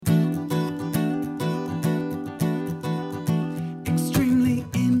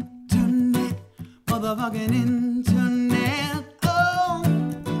motherfucking internet. Oh.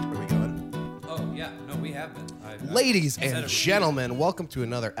 Are we going? Oh, yeah. No, we have been. Ladies I said and it gentlemen, welcome to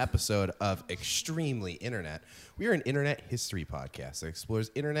another episode of Extremely Internet. We are an internet history podcast that explores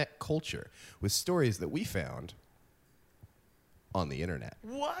internet culture with stories that we found on the internet.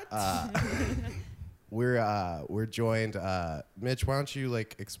 What? We're joined. Mitch, why don't you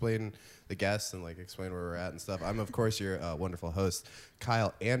explain the guests and explain where we're at and stuff? I'm of course your wonderful host,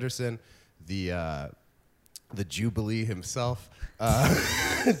 Kyle Anderson, the Jubilee himself.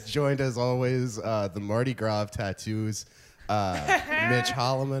 Joined as always, the Mardi Gras of tattoos, Mitch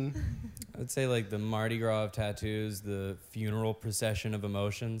Holloman. I would say the Mardi Gras of tattoos, the funeral procession of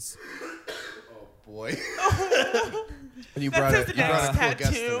emotions. Oh boy! And you brought a cool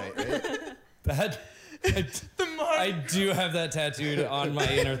guest tonight, right? That I do have that tattooed on my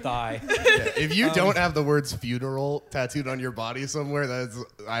inner thigh. Yeah, if you don't have the words "funeral" tattooed on your body somewhere,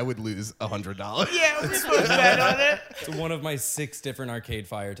 I would lose $100. Yeah, we both bet on it. It's one of my 6 different Arcade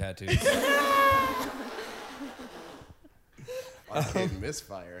Fire tattoos. Arcade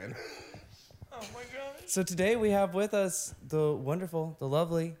misfiring. Oh my god. So today we have with us the wonderful, the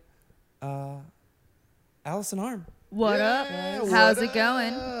lovely Allison Harm. What up? How's it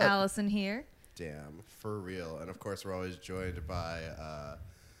going? Allison here. Damn, for real. And of course, we're always joined by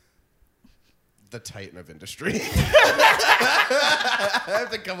the Titan of industry. I have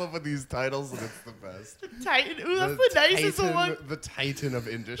to come up with these titles, and it's the best. Titan. Ooh, that's the nicest Titan, one. The Titan of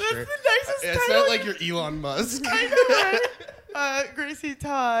industry. That's the nicest It's title. not like you're Elon Musk. I know, right? Gracie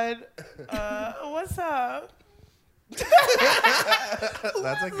Todd. What's up?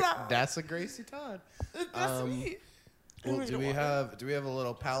 That's a Gracie Todd. That's me. Well, do we have a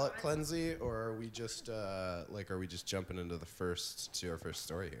little palate cleansing, or are we just are we just jumping into our first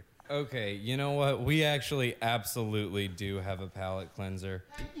story here? Okay, you know what? We actually absolutely do have a palate cleanser.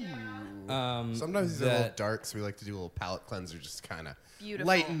 Sometimes these are a little dark, so we like to do a little palate cleanser, just kind of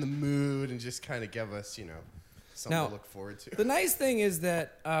lighten the mood and just kind of give us, something Now, to look forward to. The nice thing is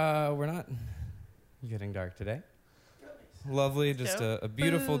that we're not getting dark today. Lovely, just a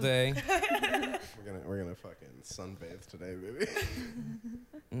beautiful day. We're gonna fucking sunbathe today, baby.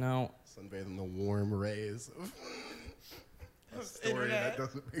 No. Sunbathe in the warm rays of a story that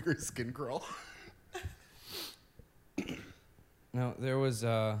doesn't make her skin crawl. No, there was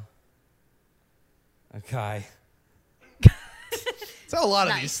a guy. That's how a lot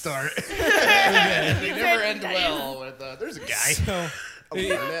of these start. They never end well with there's a guy. So, on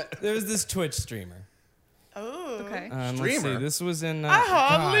the internet. there was this Twitch streamer. Oh. Okay. Let's Streamer? see, this was in... I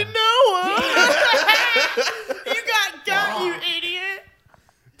hardly God. know her. You got you idiot.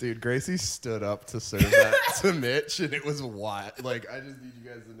 Dude, Gracie stood up to serve that to Mitch, and it was wild. I just need you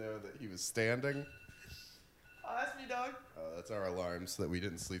guys to know that he was standing. Oh, that's me, dog. Oh, that's our alarm so that we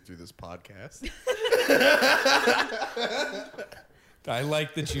didn't sleep through this podcast. I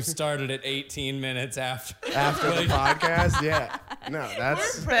like that you started at 18 minutes after. After the podcast, yeah. No,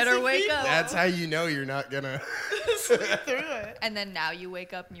 Better wake up. that's how you know you're not gonna. Sleep through it. And then now you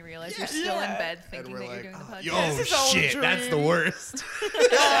wake up and you realize you're still in bed And thinking we're that you're like, doing the podcast. yo, This is all a shit, that's the dream. worst.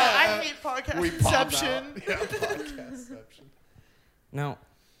 I hate podcast We pop out. inception. Yeah, podcastception. Now,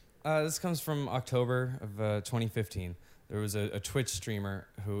 this comes from October of 2015. There was a Twitch streamer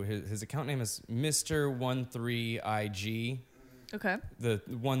who his account name is Mr13IG. Okay. The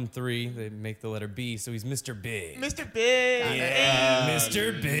 13, they make the letter B, so he's Mr. Big. Mr. Big. Yeah,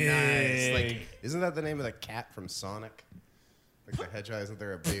 Mr. Big. Nice. Isn't that the name of the cat from Sonic? The hedgehog, isn't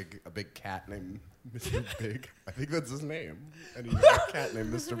there a big cat named Mr. Big? I think that's his name. And he's a cat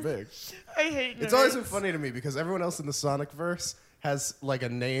named Mr. Big. I hate nerds. It's always been funny to me because everyone else in the Sonic verse has a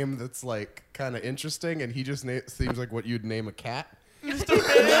name that's kind of interesting, and he just seems like what you'd name a cat.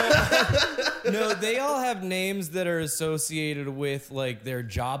 No, they all have names that are associated with their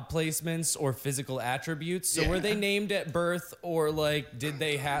job placements or physical attributes. So were they named at birth, or did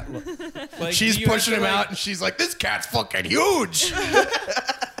they have? She's do you have pushing to, him out, and she's like, "This cat's fucking huge."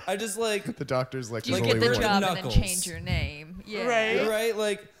 I just The doctor's like, You "There's get only the one." job and then Knuckles. change your name. Yeah.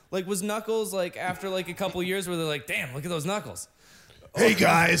 Right. right. Was Knuckles after a couple years where they're like, damn, look at those Knuckles. Hey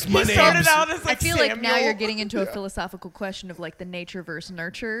guys, my He started name's. out as I feel like now Samuel. you're getting into a philosophical question of the nature versus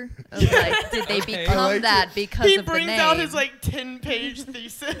nurture. Of did they Okay. become I like that because He of the brings name? out his 10-page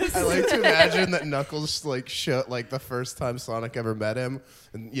thesis. I like to imagine that Knuckles show the first time Sonic ever met him,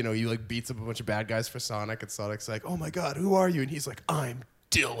 and he beats up a bunch of bad guys for Sonic, and Sonic's like, "Oh my god, who are you?" And he's like, "I'm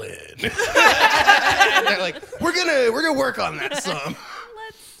Dylan." And they're like, "We're gonna work on that some.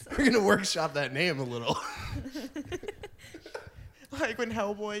 We're gonna workshop that name a little." Like when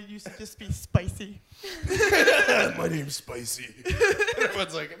Hellboy used to just be spicy. My name's Spicy.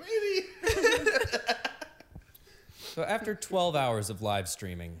 Everyone's like, maybe. So after 12 hours of live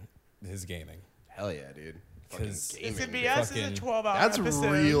streaming his gaming, Hell yeah, dude. Fucking 'Cause- gaming. Is it dude. BS? Is Fucking- it 12-hour That's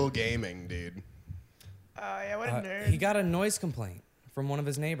episode? real gaming, dude. Yeah, what a nerd. he got a noise complaint from one of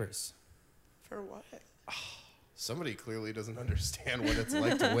his neighbors. For what? Somebody clearly doesn't understand what it's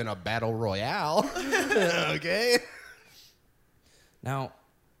like to win a battle royale. Okay. Now,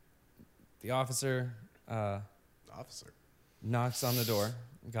 the officer Officer. knocks on the door.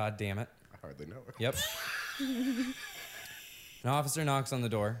 God damn it. I hardly know her. Yep. An officer knocks on the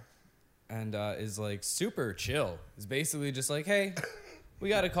door and is like super chill. Is basically just like, hey, we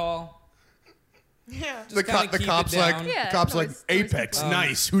got a call. Yeah. The, kinda the keep cop's it like, down. Yeah, cop's like, noise Apex, complaint.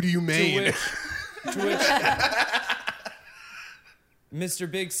 nice. Who do you To mean? which Mr.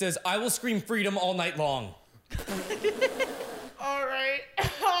 Big says, I will scream freedom all night long. All right. All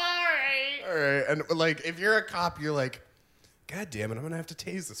right. All right, and like, if you're a cop, you're like, God damn it, I'm gonna have to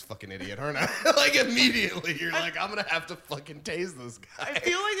tase this fucking idiot, aren't I? Like immediately, you're like, I'm gonna have to fucking tase this guy. I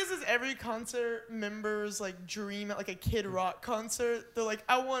feel like this is every concert member's like dream at like a Kid Rock concert. They're like,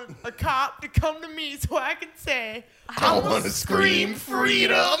 I want a cop to come to me so I can say, I want to scream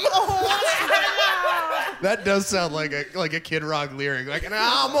freedom. That does sound like a Kid Rock lyric, like, and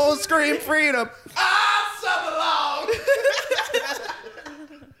I'm gonna scream freedom. Ah,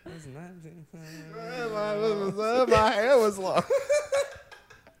 my hair was long.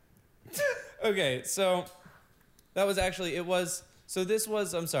 Okay, so that was actually, it was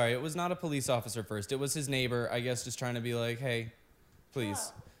not a police officer first. It was his neighbor, I guess, just trying to be like, hey,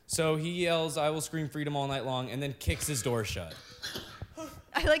 please. So he yells, I will scream freedom all night long, and then kicks his door shut.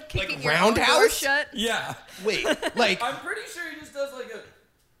 I like kicking your own door roundhouse? shut. Yeah. Wait, like, I'm pretty sure he just does like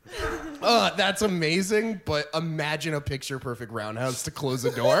a... that's amazing, but imagine a picture perfect roundhouse to close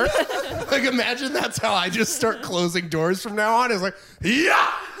a door. Like, imagine that's how I just start closing doors from now on. It's like,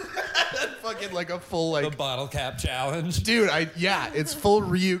 yeah! Fucking like a full, The like, bottle cap challenge. dude, it's full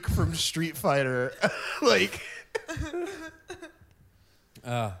Ryuk from Street Fighter. Like,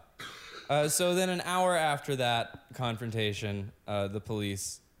 So then an hour after that confrontation, the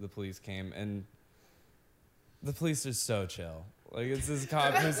police came, and the police are so chill. Like, it's this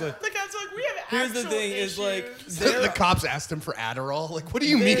cop who's like, The cop's like, we have here's actual the thing, issues. is like, the cops asked him for Adderall. Like, what do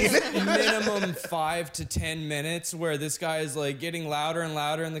you mean? there's minimum 5 to 10 minutes where this guy is like getting louder and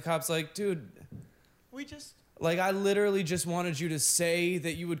louder, and the cop's like, dude, We just... like, I literally just wanted you to say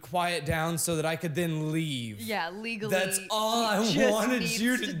that you would quiet down so that I could then leave. Yeah, legally. That's all I he just wanted needs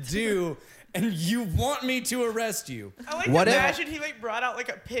you to do, and you want me to arrest you. I like What to if- imagine he like brought out like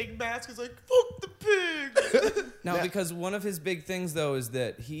a pig mask. He's like, fuck the pig. Now, because one of his big things, though, is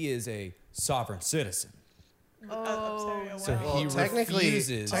that he is a sovereign citizen. I'm sorry, I So went- he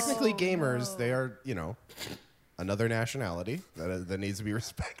refuses. Technically, gamers, they are, another nationality that needs to be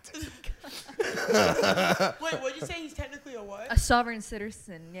respected. Wait, what'd you say? He's technically a what? a sovereign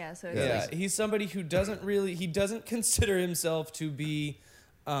citizen. Yeah, so it's Yeah. Yeah, he's somebody who doesn't consider himself to be,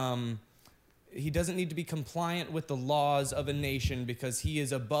 he doesn't need to be compliant with the laws of a nation because he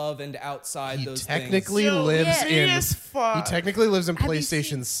is above and outside He those technically things. Yo, lives yeah. in. Serious fuck. He technically lives in Have you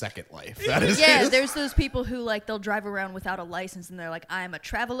PlayStation's second life. That is. Yeah, his- there's those people who like they'll drive around without a license and they're like, I'm a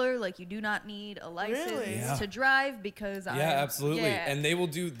traveler. Like you do not need a license Really? Yeah. to drive because I'm. Yeah, absolutely. Yeah. And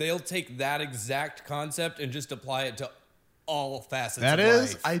they'll take that exact concept and just apply it to all facets That of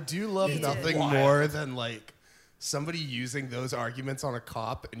is, life. I do love Yeah. nothing Wild. more than like somebody using those arguments on a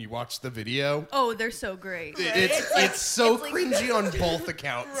cop, and you watch the video. Oh, they're so great. It's so it's like- cringy on both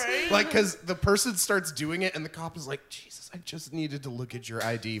accounts. Right? Like, because the person starts doing it, and the cop is like, Jesus, I just needed to look at your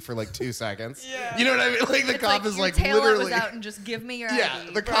ID for like 2 seconds. Yeah. You know what I mean? Like, the It's cop like, is your like tail light literally. was out and just give me your Yeah,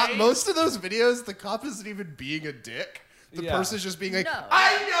 ID. the cop. Right? Most of those videos, the cop isn't even being a dick. The Yeah. person's just being like, No.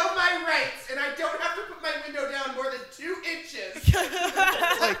 I know my rights, and I don't have to put my window down more than 2 inches.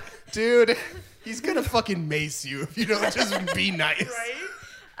 It's like, dude, he's gonna fucking mace you if you don't just be nice. Right?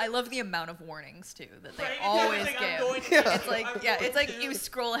 I love the amount of warnings too that they Right? always Like, give. I'm going to It's I'm like it's going like to. you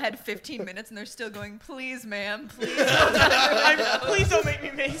scroll ahead 15 minutes and they're still going, please, ma'am, please. Please don't make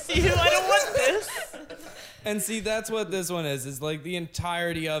me mace you. I don't want this. And see, that's what this one is like the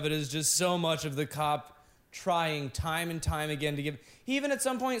entirety of it is just so much of the cop trying time and time again to give. He even at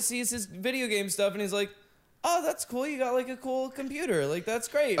some point sees his video game stuff and he's like, oh, that's cool. You got like a cool computer. Like, that's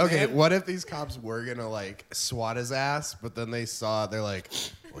great. Okay, man. what if these cops were gonna like swat his ass, but then they're like,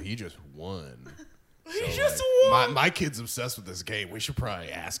 well, he just won. He So, just like, won. My kid's obsessed with this game. We should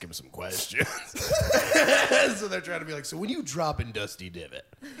probably ask him some questions. So they're trying to be like, so when you drop in Dusty Divot,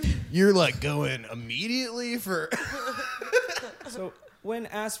 you're like going immediately for. So when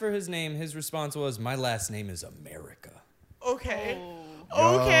asked for his name, his response was, my last name is America. Okay.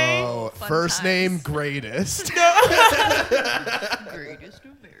 Okay. Oh, Fun first times. name greatest. Greatest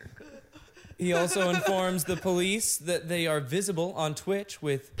America. He also informs the police that they are visible on Twitch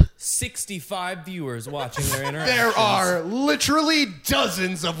with 65 viewers watching their interactions. There are literally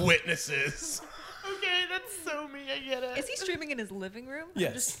dozens of witnesses. Okay, that's so me. I get it. Is he streaming in his living room? I'm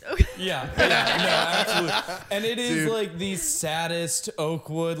Yes. just- okay. Yeah, no, absolutely. And it is Dude. like the saddest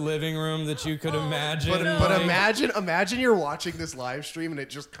Oakwood living room that you could imagine. But Like, imagine you're watching this live stream and it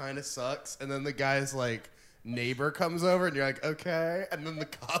just kind of sucks, and then the guy's like neighbor comes over and you're like, okay, and then the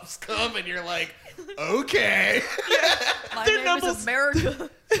cops come and you're like, okay. My Their name numbers- is America.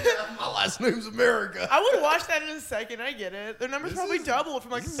 My last name's America. I would watch that in a second. I get it. Their numbers This probably is- double from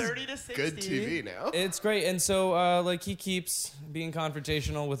like 30 to 60. Good TV now. It's great. And so, like, he keeps being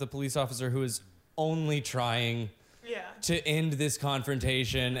confrontational with a police officer who is only trying Yeah. to end this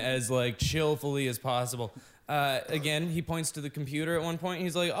confrontation as, like, chillfully as possible. Again, he points to the computer at one point.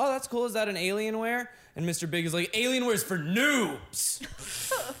 He's like, oh, that's cool. Is that an Alienware? And Mr. Big is like, Alienware's for noobs.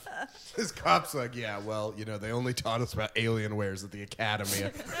 This cop's like, yeah, well, you know, they only taught us about Alienwares at the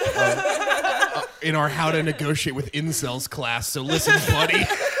academy in our How to Negotiate with Incels class. So listen, buddy,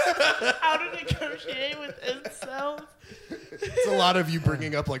 How to negotiate with incels. it's a lot of you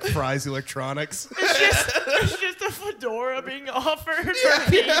bringing up like Fry's Electronics. It's just a fedora being offered.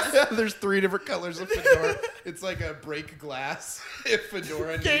 For peace. There's 3 different colors of fedora. It's like a break glass if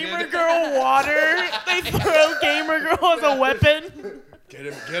fedora Gamer needed. girl water. They throw gamer girl as a weapon. Get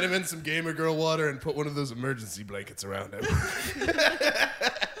him in some Gamer Girl water and put one of those emergency blankets around him.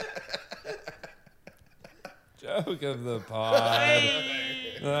 Joke of the pod.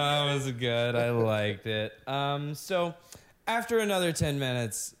 That was good. I liked it. So after another 10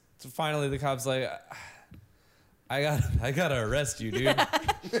 minutes, finally the cop's like, I gotta arrest you, dude.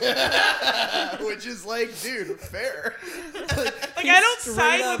 Which is like, dude, fair. Like, I don't straight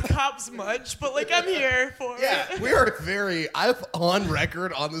side up- with cops much, but like, I'm here for Yeah, it. we are I've on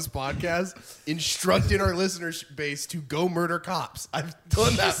record on this podcast instructed our listeners base to go murder cops. I've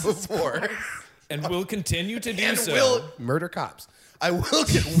done that before. And we'll continue to do And so. will murder cops.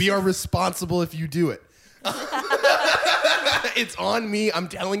 We are responsible if you do it. It's on me. I'm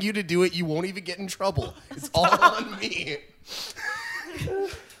telling you to do it. You won't even get in trouble. It's all on me.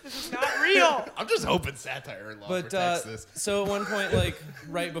 It's not real. I'm just hoping satire and law But protects this. so at one point, like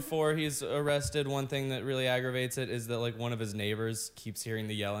right before he's arrested, one thing that really aggravates it is that like one of his neighbors keeps hearing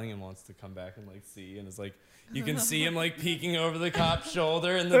the yelling and wants to come back and like see, and is like, you can see him like peeking over the cop's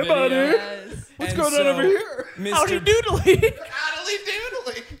shoulder in the video. Yes. What's going on over here? Howdy Mr. doodly. Addly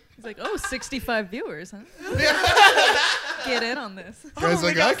doodly. He's like, oh, 65 viewers, huh? Get in on this. Guy's we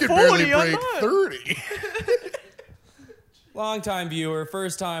like, got I could barely 40 on break mine. 30. Long-time viewer,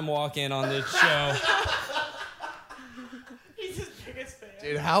 first-time walk-in on this show. He's his biggest fan.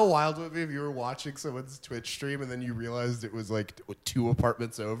 Dude, how wild would it be if you were watching someone's Twitch stream and then you realized it was like 2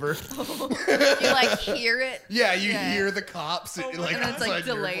 apartments over? You like hear it. Yeah, you Yeah. hear the cops. Oh my like, And it's like outside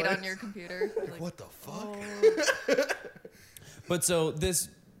your delayed on place. your computer. You're like, What the fuck? But so this,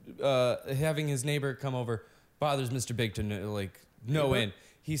 having his neighbor come over bothers Mr. Big to no end.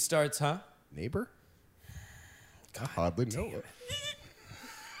 He starts, huh? Neighbor? I hardly know it.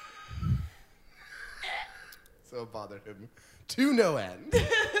 So it bothered him to no end.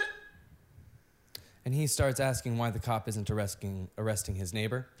 And he starts asking why the cop isn't arresting his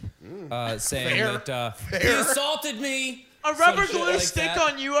neighbor, saying Fair. that he assaulted me. A Some rubber shit glue like stick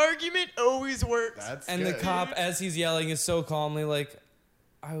that. on you argument always works. That's And good. the cop, as he's yelling, is so calmly like,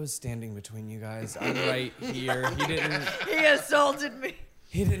 I was standing between you guys. I'm right here. he assaulted me.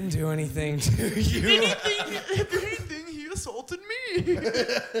 He didn't do anything to you. If anything, he assaulted me.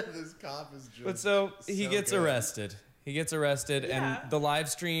 This cop is just. But so he so gets good. arrested. He gets arrested, Yeah. and the live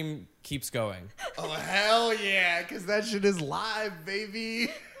stream keeps going. Oh, hell yeah, because that shit is live,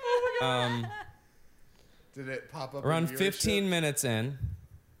 baby. Did it pop up? Around in 15 viewership? minutes in,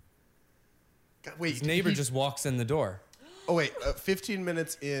 God, wait, his neighbor he- just walks in the door. Oh wait, 15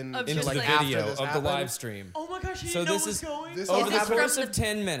 minutes in Of Into Just like like- after video this of the happened? live stream. Oh my gosh, he So didn't know this what was is- going. this on. all Over the happened- course of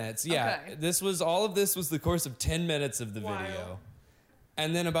 10 minutes, yeah. Okay. This was all of this was the course of 10 minutes of the Wild. video.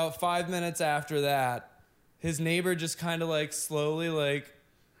 And then about 5 minutes after that, his neighbor just kind of like slowly like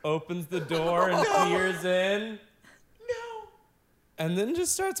opens the door and peers in No. and then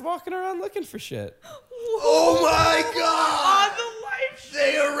just starts walking around looking for shit. Oh my god! On the live show.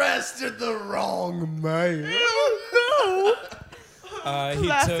 They arrested the wrong man. Oh He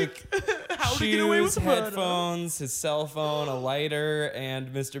Classic. took How to get away with shoes, murder. headphones, his cell phone, a lighter, and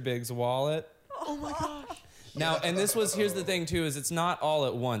Mr. Big's wallet. Oh my gosh. Now, and here's the thing too, is it's not all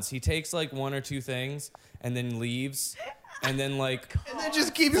at once. He takes like 1 or 2 things and then leaves. And then like And then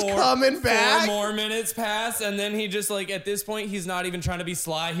just keeps four coming back. more minutes pass, and then he just like at this point he's not even trying to be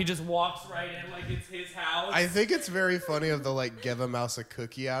sly. He just walks right in like it's his house. I think it's very funny of the like give a mouse a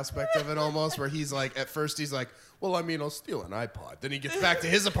cookie aspect of it almost, where he's like, at first he's like, well, I mean, I'll steal an iPod. Then he gets back to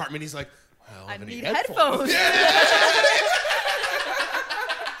his apartment. He's like, well, I have any need headphones. headphones.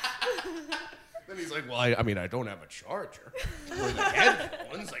 Then he's like, well, I mean, I don't have a charger for the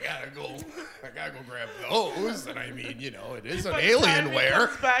headphones. I gotta go grab those. And I mean, you know, it is an By the time he Alienware.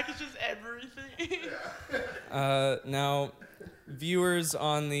 comes back, it's just everything. Now, viewers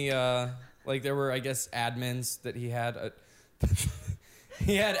on the like there were I guess admins that he had.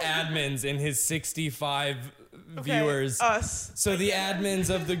 He had admins in his 65 Okay, viewers. Us. So the admins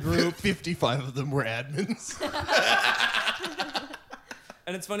of the group. 55 of them were admins.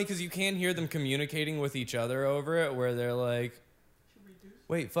 And it's funny because you can hear them communicating with each other over it, where they're like,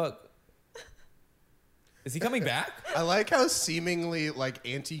 "Wait, fuck, is he coming back?" I like how seemingly like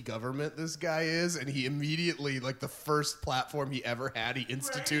anti-government this guy is, and he immediately, like the first platform he ever had, he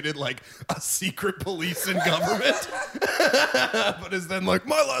instituted like a secret police in government. But is then like,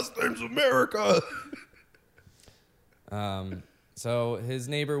 my last name's America. So his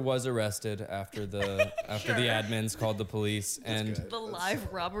neighbor was arrested after the admins called the police, and The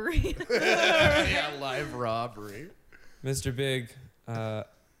live robbery. Yeah, live robbery. Mr. Big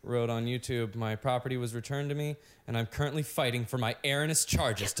wrote on YouTube, "My property was returned to me, and I'm currently fighting for my erroneous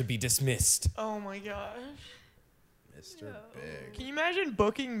charges to be dismissed." Oh my gosh. Mr. Big. Can you imagine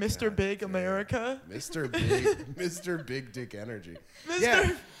booking Mr. Big America? Mr. Big Dick Energy.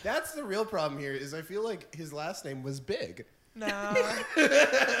 Yeah, that's the real problem here. Is I feel like his last name was Big, Nah.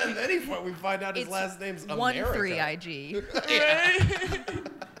 and then we find out his It's last name's 1-3 America. IG.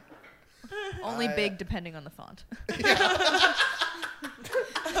 Right? Only big depending on the font.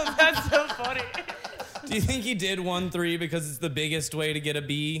 That's so funny. Do you think he did 1-3 because it's the biggest way to get a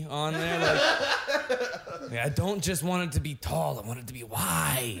B on there? Like, I don't just want it to be tall, I want it to be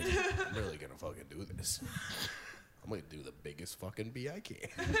wide. I'm really gonna fucking do this. I'm gonna do the biggest fucking B I can.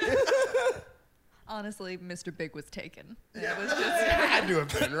 Honestly, Mr. Big was taken. It was just Had to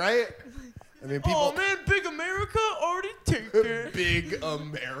have been, right? I mean, people. Oh man, Big America already taken. Big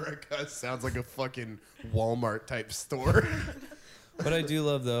America sounds like a fucking Walmart type store. What I do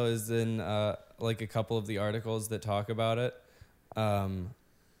love though is in like a couple of the articles that talk about it.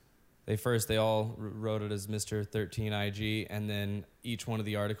 They all wrote it as Mr. 13 IG, and then each one of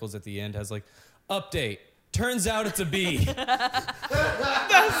the articles at the end has like, update. Turns out it's a B.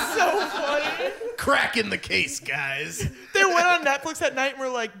 That's so funny. Cracking the case, guys. They went on Netflix that night and were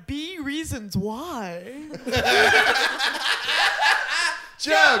like, B reasons why.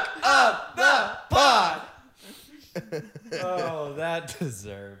 Joke of the pod. Oh, that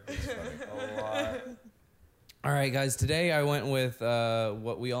deserved a lot. All right, guys. Today I went with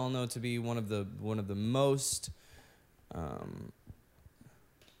what we all know to be one of the most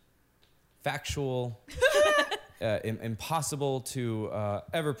factual, impossible to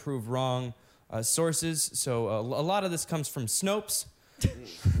ever prove wrong sources. So a lot of this comes from Snopes,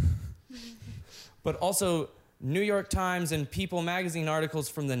 but also New York Times and People magazine articles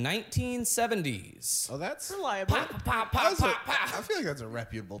from the 1970s. Oh, that's Reliable. I feel like that's a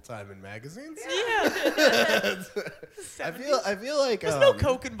reputable time in magazines. Yeah. I feel like There's no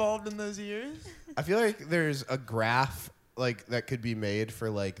coke involved in those years. I feel like there's a graph like that could be made for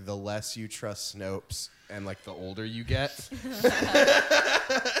like the less you trust Snopes and like the older you get. Because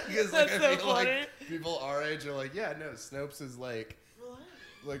like, That's I so feel like funny. people our age are like, yeah, no, Snopes is like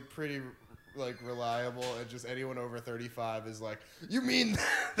pretty like reliable, and just anyone over 35 is like, you mean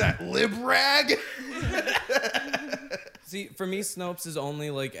that lib rag? See, for me, Snopes is only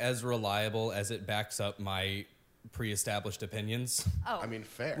like as reliable as it backs up my pre-established opinions. oh. I mean,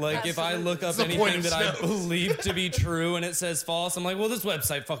 fair. Like if I look up That's the point anything of that I Snopes. believe to be true and it says false, I'm like, well, this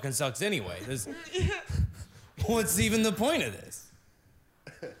website fucking sucks anyway. What's even the point of this?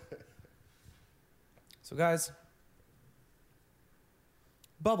 So guys,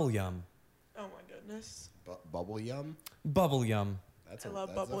 Bubble Yum. Oh my goodness. Bubble yum. Bubble Yum That's I a, love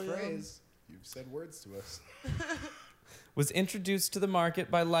that's bubble a yum. phrase. You've said words to us. was introduced to the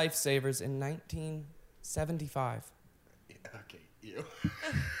market by Lifesavers in 1975. Yeah, okay, you.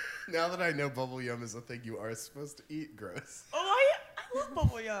 Now that I know bubble yum is a thing you are supposed to eat, gross. Oh, I love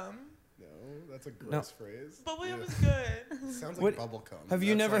bubble yum. No, that's a gross No. phrase. Bubble yum Yeah. is good. It sounds like What- bubble cum. have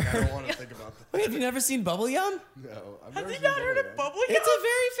you That's never like, I heard- don't want to think about that. Wait, have you never seen Bubble Yum? No, I've Have never you seen not heard bubble of bubble yum? It's a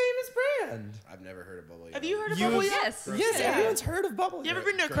very famous brand. I've never heard of bubble yum. Have you heard of You- bubble yum? Yes. Yes, Yeah. everyone's heard of Bubble You Yum. ever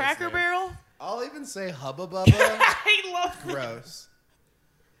been to a Gross Cracker name. Barrel? I'll even say Hubba Bubba. I love Gross.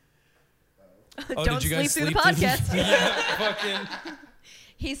 Oh, Don't did you guys sleep through the podcast. yeah, fucking.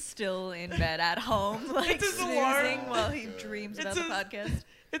 He's still in bed at home, like It's his alarm. snoozing while he dreams It's about the his- podcast.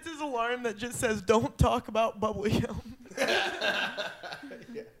 It's his alarm that just says, "Don't talk about bubble gum."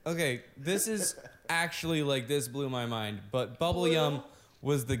 Okay, this is actually like this blew my mind, but Bubble Yum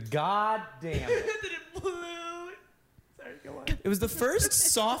was the goddamn. Did it blew? Sorry, go on. It was the first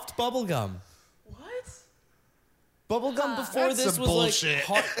soft bubble gum. What? Bubblegum before That's this some was bullshit.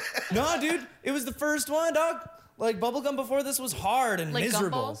 like hard. No, dude, it was the first one, dog. Like bubblegum before this was hard and Like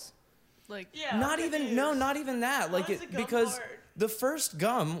miserable. gumballs? Like, Yeah. Not it even is. not even that. Like is it a gum because hard? the first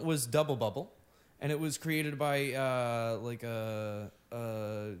gum was Double Bubble, and it was created by like an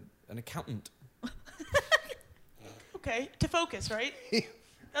accountant. Okay, to focus, right?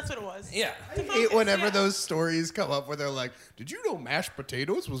 That's what it was. Yeah. To I hate focus, whenever yeah. those stories come up where they're like, "Did you know mashed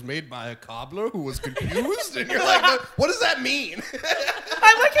potatoes was made by a cobbler who was confused?" And you're like, "What does that mean?"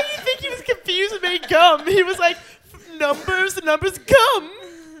 I like how you think he was confused and made gum. He was like, numbers, gum.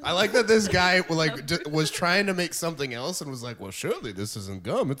 I like that this guy was trying to make something else and was like, "Well, surely this isn't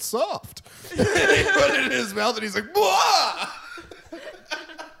gum; it's soft." And he put it in his mouth and he's like, "Wah!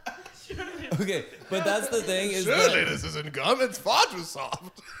 Okay, but that's the thing is Surely that this isn't gum; it's far too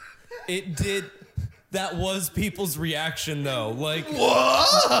soft." it did. That was people's reaction though. Like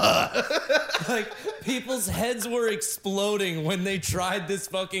What? like people's heads were exploding when they tried this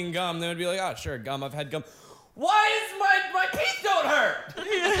fucking gum. They would be like, "Oh, sure, gum. I've had gum. Why is my teeth don't hurt?"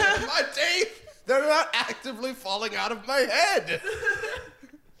 My teeth—they're not actively falling out of my head.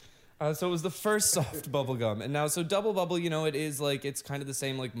 So it was the first soft bubble gum, and now so Double Bubble, you know, it is like it's kind of the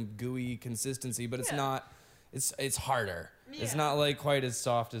same like gooey consistency, but it's Yeah. not. It's harder. It's Yeah. not like quite as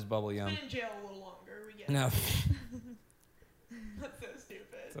soft as Bubble Yum. Been in jail a little longer. We get it. No, That's so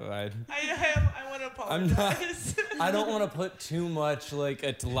stupid. so I I want to I'm not- apologize. I don't want to put too much like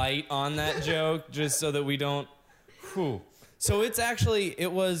a light on that joke, just so that we don't. Whew. So it's actually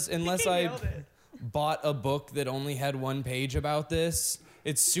it was unless You I nailed it. bought a book that only had one page about this.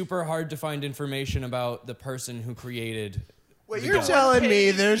 It's super hard to find information about the person who created. Wait, the you're gum. telling me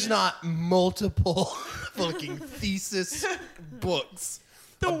Page. there's not multiple fucking thesis books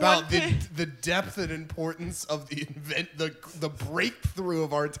The about one the, page- the depth and importance of the breakthrough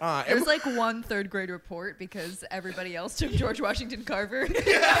of our time? there's like one third grade report because everybody else took George Washington Carver.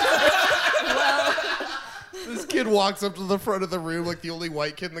 This kid walks up to the front of the room like the only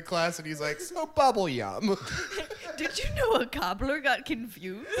white kid in the class, and he's like, "So Bubble Yum." Did you know a cobbler got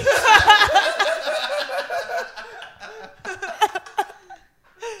confused?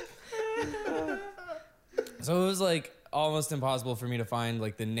 So it was like almost impossible for me to find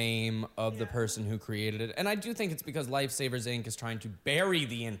like the name of the person who created it. And I do think it's because Lifesavers Inc. is trying to bury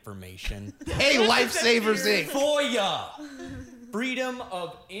the information Hey, Lifesavers Inc. for ya. Freedom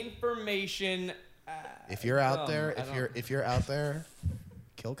of information. If you're out Gum, there, I don't- if you're out there,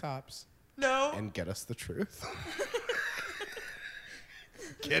 kill cops No. and get us the truth.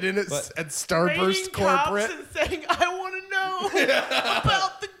 Get in at, But- at Starburst Raiding cops Corporate. and saying, "I want to know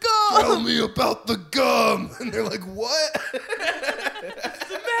about the Tell gum. me about the gum. And they're like, "What?" It's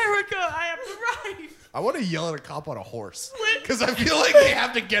America. I have the right." I want to yell at a cop on a horse. Because I feel like they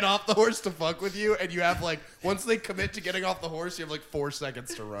have to get off the horse to fuck with you. And you have like, once they commit to getting off the horse, you have like 4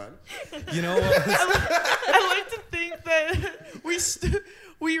 seconds to run. You know what? I like to think that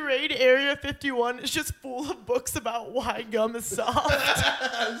we raid Area 51. It's just full of books about why gum is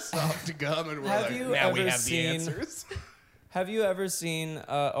soft. Soft gum. And we're Have like, you now we ever have seen- the answers. Have you ever seen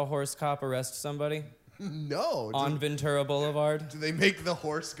a horse cop arrest somebody No. on Ventura Boulevard? Do they make the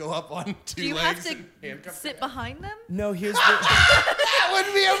horse go up on 2 Do you have legs to and handcuff sit it? behind them? No, here's the. That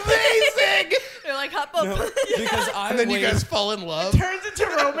would be amazing. They're like, hop up. No, because I And then you waited, guys fall in love. Turns into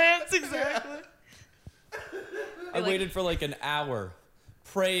romance, exactly. I waited for like an hour,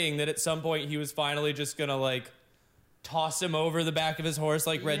 praying that at some point he was finally just gonna like toss him over the back of his horse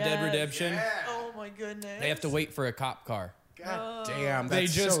like Red Dead Yes. Redemption. Oh my goodness. They have to wait for a cop car. God damn. They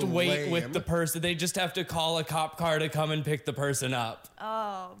That's just so wait lame. with the person. They just have to call a cop car to come and pick the person up.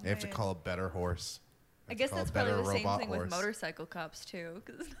 Oh, They have to man. call a better horse. I guess call a that's probably better the same robot thing horse. with motorcycle cops too.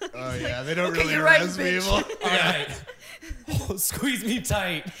 'Cause Oh yeah, they don't okay, really you're right, arrest bitch. people. All right, squeeze me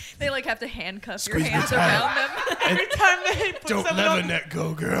tight. they like have to handcuff your Squeeze me hands tight. around them. Every time they put Don't someone let on, a net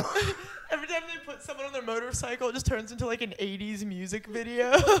go, girl. every time they put someone on their motorcycle, it just turns into like an 80s music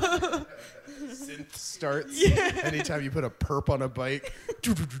video. Synth starts. Anytime you put a perp on a bike.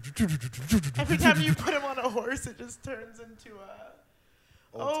 Every time you put him on a horse, it just turns into a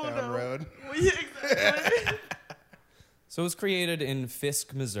Old Town no. Road. Well, yeah, exactly. So it was created in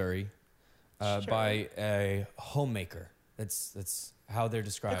Fisk, Missouri, Sure. by a homemaker. That's how they're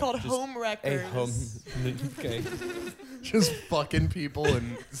described. They're called Just home a wreckers. home. Okay. Just fucking people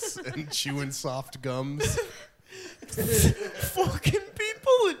and chewing soft gums. Fucking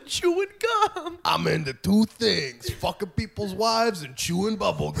people and chewing gum. I'm into two things: fucking people's wives and chewing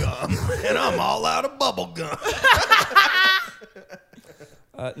bubble gum. And I'm all out of bubble gum.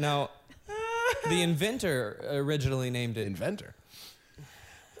 Now, the inventor originally named it. Inventor.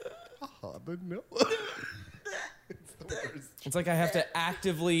 Oh, I didn't know. It's the worst. It's like I have to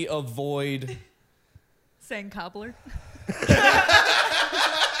actively avoid. Saying cobbler.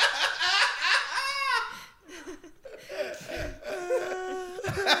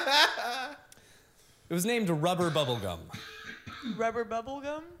 It was named rubber bubblegum. Rubber bubble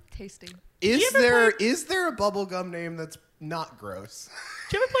gum. Tasty. Is you ever there a bubble gum name that's not gross?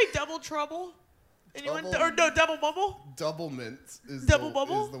 Did you ever play Double Trouble? Anyone? Double- Or no, Double Bubble? Double Mint is Double the,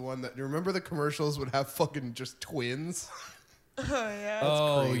 Bubble? is the one that you remember the commercials would have fucking just twins. Oh, yeah.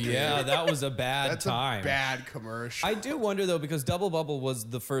 Oh crazy. yeah, that was a bad That's time. a bad commercial. I do wonder though, because Double Bubble was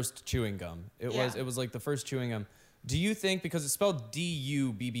the first chewing gum. It Yeah. was like the first chewing gum. Do you think, because it's spelled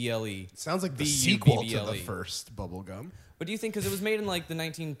DUBBLE, Sounds like the BUBBLE. sequel to the first bubble gum. but do you think, because it was made in like the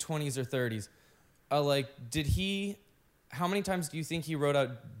 1920s or 30s, did he? How many times do you think he wrote out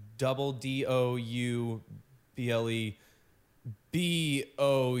double DOUBLE, BOUBLE,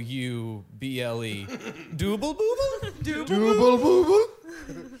 Double Booble? Double bubble.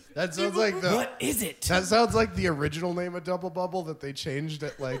 That sounds like the. What is it? That sounds like the original name of Double Bubble that they changed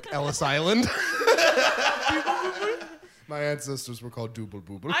at like Ellis Island. My ancestors were called Double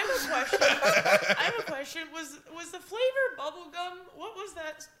Booble. I have a question. Was the flavor bubble gum? What was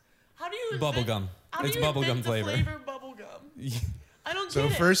that? How do you invent, Bubble gum. How do It's you bubble invent gum the flavor. bubble gum? I don't So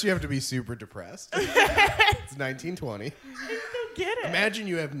get first you have to be super depressed. It's 1920. it. I don't get it. Imagine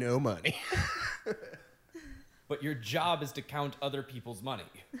you have no money. But your job is to count other people's money.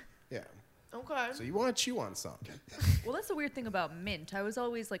 Yeah. Okay. So you want to chew on something. Well, that's the weird thing about mint. I was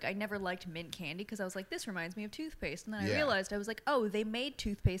always like, I never liked mint candy because I was like, this reminds me of toothpaste. And then I Yeah. realized I was like, oh, they made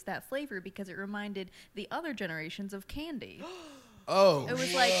toothpaste that flavor because it reminded the other generations of candy. Oh, It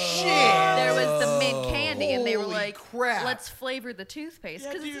was like, there was the mint candy, and they were Holy like, crap. let's flavor the toothpaste. Yeah,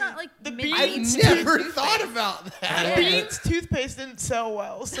 Because dude, it's not like the mint I've beans means never toothpaste. thought about that. Beans toothpaste didn't sell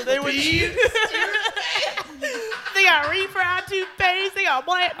well, so they would. Beans? They got refried toothpaste. They got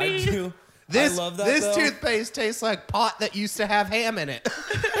black I beans. do. This, I love that. this though. toothpaste tastes like pot that used to have ham in it.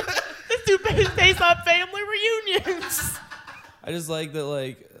 This toothpaste tastes like family reunions. I just like that,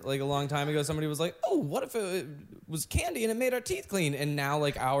 like a long time ago, somebody was like, "Oh, what if it was candy and it made our teeth clean?" And now,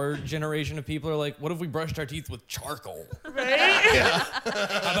 like, our generation of people are like, "What if we brushed our teeth with charcoal? Right?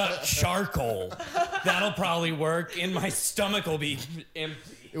 How about charcoal? That'll probably work. And my stomach will be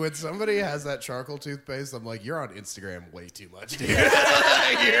empty." When somebody has that charcoal toothpaste, I'm like, you're on Instagram way too much, dude.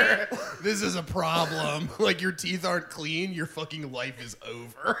 This is a problem. Like, your teeth aren't clean, your fucking life is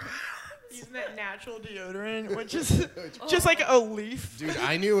over. Using that natural deodorant, which is just like a leaf. Dude,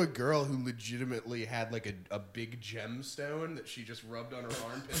 I knew a girl who legitimately had like a big gemstone that she just rubbed on her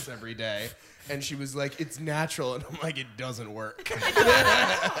armpits every day. And she was like, it's natural. And I'm like, it doesn't work.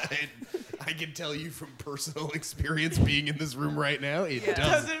 I can tell you from personal experience being in this room right now, it Yeah.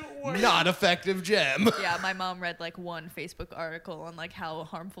 Doesn't work. not effective gem. Yeah, my mom read like one Facebook article on like how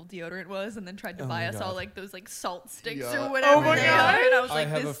harmful deodorant was, and then tried to Oh buy my us God. all like those like salt sticks Yeah. or whatever. Oh my they God. are. And I was I like,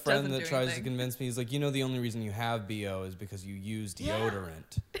 have this a friend doesn't that do tries to anything. convince me. He's like, the only reason you have BO is because you use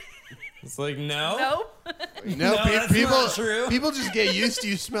deodorant. It's like, no. Nope. No, No, that's people, not true. people just get used to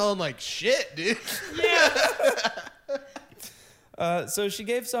you smelling like shit, dude. So she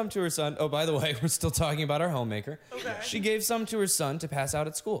gave some to her son. Oh, by the way, we're still talking about our homemaker. Okay. She gave some to her son to pass out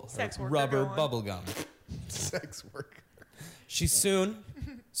at school. Sex worker, Rubber go on. bubble gum. Sex worker. She soon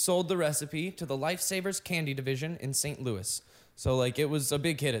sold the recipe to the Lifesavers Candy Division in St. Louis. So, like, it was a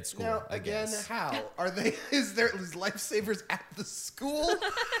big hit at school. Now, I again, guess. how? Are they, is lifesavers at the school?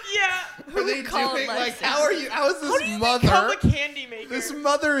 Yeah. Are they called doing, like, lifesavers? how is How do this you mother? become a candy maker? This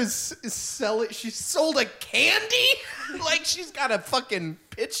mother is selling, she sold a candy? Like, she's got a fucking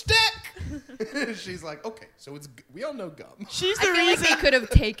pitch deck? She's like, okay, so we all know gum. She's I the feel like reason. they could have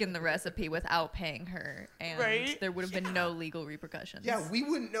taken the recipe without paying her, and Right? there would have been no legal repercussions. Yeah, we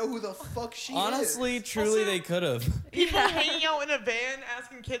wouldn't know who the fuck she Honestly, is. truly, Also- they could have. People hanging out in a van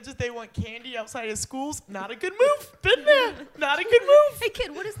asking kids if they want candy outside of schools. Not a good move. Been there. Not a good move. Hey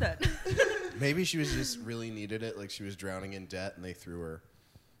kid, what is that? Maybe she was just really needed it, like she was drowning in debt and they threw her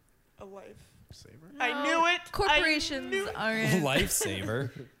A life. saver. I knew it. Corporations I knew it. aren't.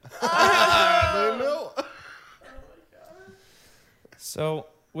 Lifesaver. I don't know. So,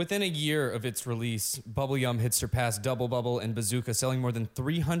 Within a year of its release, Bubble Yum had surpassed Double Bubble and Bazooka, selling more than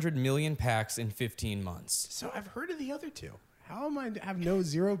 300 million packs in 15 months. So I've heard of the other two. How am I to have no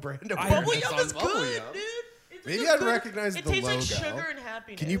zero brand I awareness Bubble Yum on is Bubble good, Yum? dude. It's Maybe a I'd good- recognize it the tastes logo. like sugar and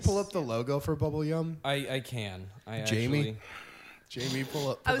happiness. Can you pull up the logo for Bubble Yum? I can. Jamie? Jamie,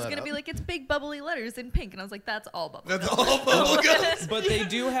 pull I was that gonna be up. like, it's big bubbly letters in pink, and I was like, that's all bubble. That's gum. all Bubble Gum. But they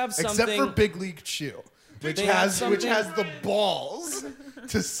do have something. Except for Big League Chew, which They have has something- the balls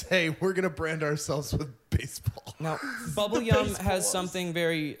to say we're gonna brand ourselves with baseball. Now, Bubble Yum has baseballs. something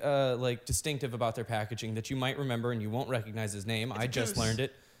very like distinctive about their packaging that you might remember and you won't recognize his name. I just goose. learned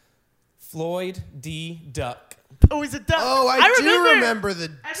it. Floyd D. Duck. Oh, he's a duck. Oh, I do remember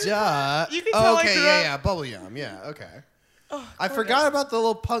the I remember. duh. You can tell I Okay, grew yeah, up- Bubble Yum. Yeah, okay. Oh, I poor forgot guy. about the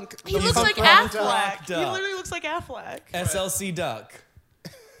little punk. He the looks punk like rock Affleck. duck. He Duck. literally looks like Affleck. SLC Duck.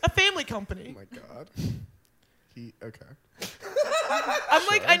 A family Oh company. my god. Okay. I'm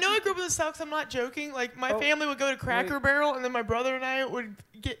like, I know I grew up in the South. 'Cause I'm not joking. Like, my Oh, family would go to Cracker Barrel, and then my brother and I would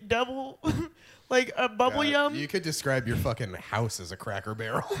get double, like a Bubble Yum. You could describe your fucking house as a Cracker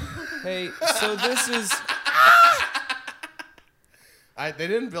Barrel. Hey, so this is They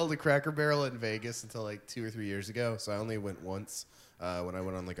didn't build a Cracker Barrel in Vegas until like 2 or 3 years ago, so I only went once when I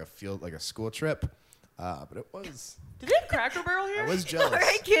went on like a school trip. But it was. Did they have Cracker Barrel here? I was All jealous.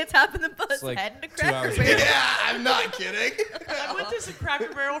 right, kids, hop in the bus, It's like heading to 2 Cracker hours Barrel. Yeah, I'm not kidding. I went to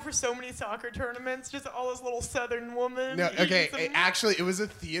Cracker Barrel for so many soccer tournaments. Just all those little Southern women. No, okay. eating some- Actually, it was a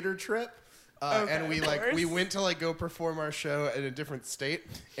theater trip. Okay, And we of we course. went to like go perform our show in a different state,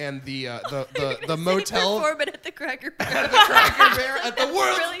 and the Say motel perform it at the Cracker Barrel. Cracker Barrel at the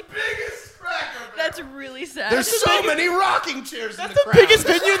world's Really? biggest Cracker Barrel. That's really sad. There's so many rocking chairs in That's the the crowd. biggest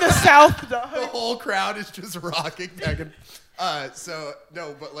venue in the South, dog. The whole crowd is just rocking back and so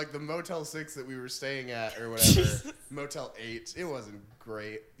no, but like the Motel 6 that we were staying at or whatever, Jesus. Motel 8, it wasn't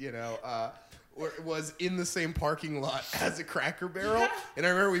great, you know. It was in the same parking lot as a Cracker Barrel, and I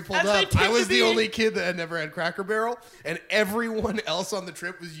remember we pulled As they up. I tend was to the be. only kid that had never had Cracker Barrel, and everyone else on the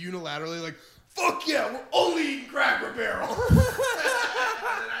trip was unilaterally like, "Fuck yeah, we're only eating Cracker Barrel." And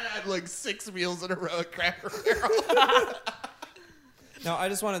I had like 6 meals in a row at Cracker Barrel. Now, I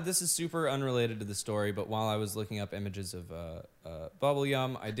just wanted, this is super unrelated to the story, but while I was looking up images of Bubble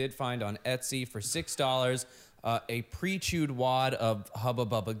Yum, I did find on Etsy for $6 a pre-chewed wad of Hubba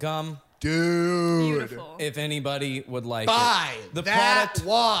Bubba gum. Dude, Beautiful. If anybody would like buy it. The that product,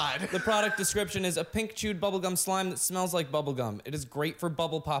 wad. the product description is a pink chewed bubblegum slime that smells like bubblegum. It is great for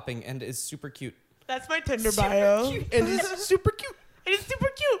bubble popping and is super cute. That's my Tinder bio. And it's super cute. It is super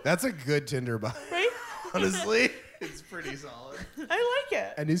cute, That's a good Tinder bio. right? Honestly, it's pretty solid. I like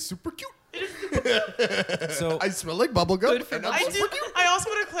it. And he's super cute. So I smell like bubblegum. And I'm I super do. I also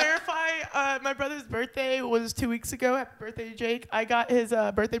want to clarify. My brother's birthday was 2 weeks ago. Happy birthday to Jake! I got his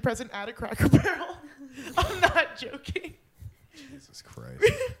birthday present at a Cracker Barrel. I'm not joking. Jesus Christ.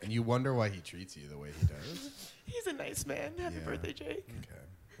 And you wonder why he treats you the way he does? He's a nice man. Happy Yeah. birthday, Jake. Okay.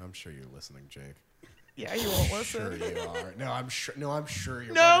 I'm sure you're listening, Jake. Yeah, you won't Sure listen. you are. No, I'm sure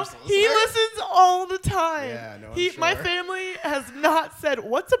your No, brother's he listening. listens all the time. Yeah, no, I'm My sure. family has not said,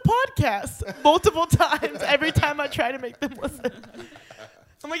 "What's a podcast?" multiple times every time I try to make them listen.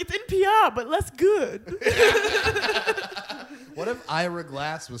 I'm like, it's NPR, but less good. What if Ira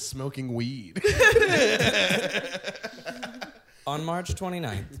Glass was smoking weed? on March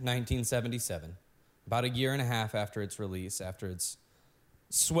 29th, 1977, about a year and a half after its release, after it's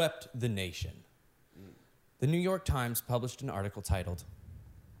swept the nation, the New York Times published an article titled,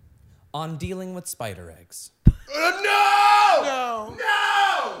 "On Dealing with Spider Eggs." No! No.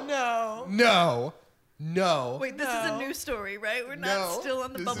 No! No. No! No! Wait, this is a No. new story, right? We're No, not still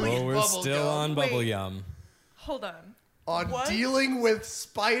on the this bubble. is- Oh, we're Bubble still gum. on Bubble Wait. Yum. Hold on. On What? dealing with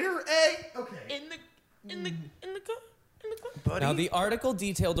spider egg? Okay. In the Buddy? Now, the article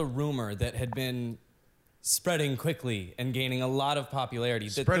detailed a rumor that had been spreading quickly and gaining a lot of popularity.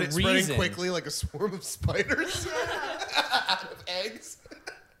 That the Spreading reason, quickly like a swarm of spiders out of eggs.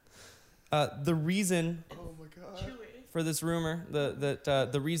 The reason Oh my god. for this rumor,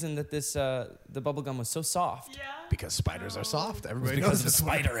 the reason that this the bubblegum was so soft, Yeah. Because spiders are soft. Everybody because knows of this.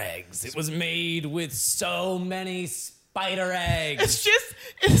 spider eggs. It was made with so many spider eggs.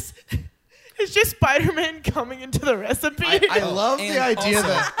 It's just Spider-Man coming into the recipe. I love and the idea also-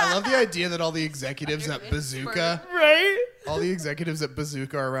 that all the executives at Bazooka, right? all the executives at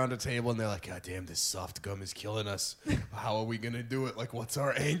Bazooka are around a table and they're like, "God damn, this soft gum is killing us. How are we gonna do it? Like, what's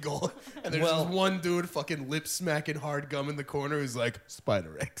our angle?" And there's Well- just one dude fucking lip smacking hard gum in the corner who's like,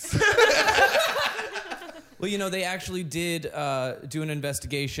 "Spider eggs." Well, you know, they actually did do an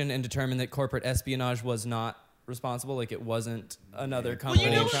investigation and determine that corporate espionage was not responsible. Like it wasn't another Well, company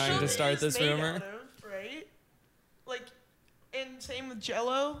you know what trying gum to start is this made rumor. out of, right? Like, and same with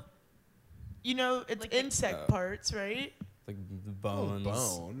Jello. You know, it's Like insect parts, right? Like the bones.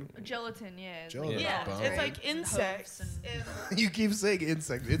 Bone. Gelatin, yeah. it's Gelatin. like Yeah, bone. it's like hooves insects. and- And You keep saying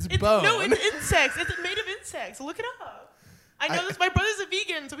insect. It's it's, bone. No, it's insects. It's made of insects. Look it up. I know this. My brother's a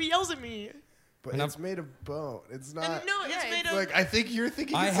vegan, so he yells at me. but And it's made of bone. It's not. And no, it's yeah, made of. Like I think you're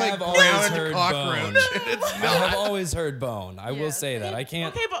thinking I it's like have always ground heard cockroach. bone. It's I not. have always heard bone. I Yeah. will say that. I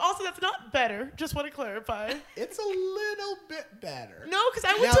can't. Okay, but also that's not better. Just want to clarify. It's a little bit better. No, because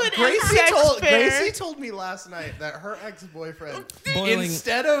I went Now, to an insect fair. Gracie told me last night that her ex-boyfriend, Boiling-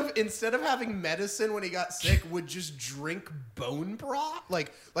 instead of having medicine when he got sick, would just drink bone broth,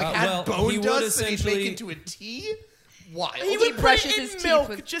 like well, had bone he would dust that he'd make essentially- into a tea. Wild. He would put brushes it his in teeth milk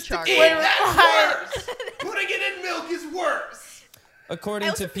with just charcoal. to clarify. That's worse. Putting it in milk is worse. I According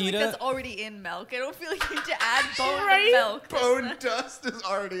also to feel like PETA, that's already in milk. I don't feel like you need to add bone Right? to milk. Bone dust is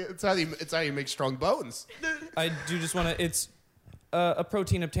already. It's how you make strong bones. I do just want to. It's a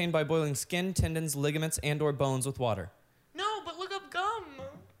protein obtained by boiling skin, tendons, ligaments, and/or bones with water. No, but look up gum.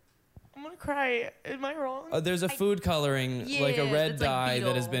 I'm gonna cry. Am I wrong? There's a food coloring, like a Yeah, red it's like dye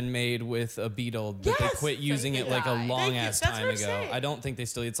that has beetle. been made with a beetle, but they Yes! quit using it like a dye. long Thank you. ass That's time what I'm ago. saying. I don't think they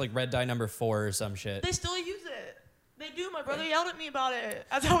still. It's like red dye number 4 or some shit. They still use it. They do. My brother yelled at me about it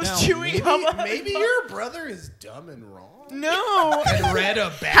as I was Now, chewing Maybe, gum. maybe your brother is dumb and wrong. No. And read a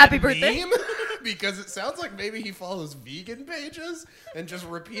bad Happy birthday. meme because it sounds like maybe he follows vegan pages and just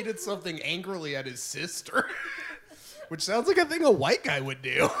repeated something angrily at his sister, which sounds like a thing a white guy would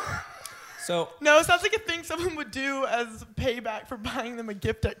do. So No, it sounds like a thing someone would do as payback for buying them a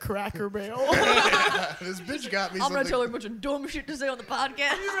gift at Cracker Barrel. This bitch got me I'm gonna something. tell her a bunch of dumb shit to say on the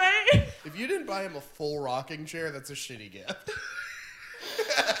podcast. Right? If you didn't buy him a full rocking chair, that's a shitty gift.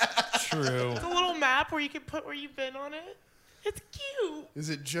 true. It's a little map where you can put where you've been on it. It's cute. Is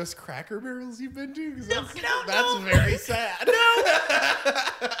it just Cracker Barrels you've been to? 'Cause No, that's no. very sad.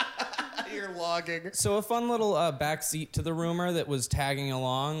 No. You're logging. So a fun little backseat to the rumor that was tagging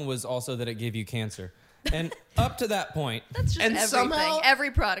along was also that it gave you cancer. And up to that point, That's just And everything. somehow- Every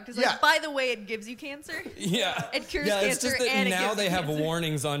product is like, Yeah. by the way, it gives you cancer. yeah, It cures yeah, it's cancer just that and it now gives they you have cancer.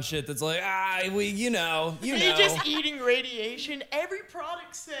 warnings on shit that's like, you know. Are you just eating radiation? Every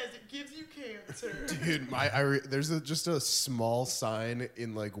product says it gives you cancer. Dude, there's just a small sign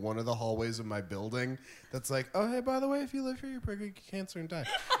in like one of the hallways of my building that's like, oh, hey, by the way, if you live here, you're probably gonna get cancer and die.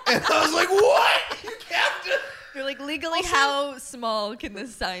 And I was like, what? You have to. You're like, legally, how small can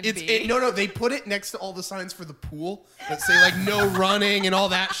this sign be? No, they put it next to all the signs for the pool that say like no running and all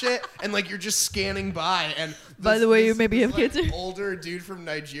that shit, and like you're just scanning by. And By the way, you maybe have like, cancer. Older dude from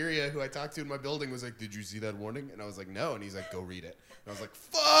Nigeria who I talked to in my building was like, "Did you see that warning?" And I was like, "No," and he's like, "Go read it." And I was like,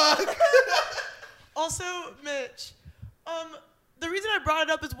 "Fuck." Also, Mitch, the reason I brought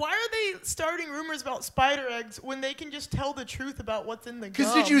it up is why are they starting rumors about spider eggs when they can just tell the truth about what's in the gum?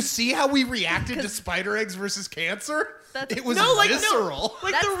 Because did you see how we reacted to spider eggs versus cancer? That's- It was No, like visceral.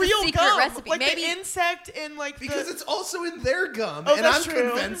 like That's the the real secret gum, recipe. like Maybe- the insect and like Because the, it's also in their gum, Oh, and I'm that's true.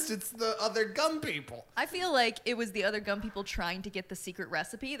 convinced it's the other gum people. I feel like it was the other gum people trying to get the secret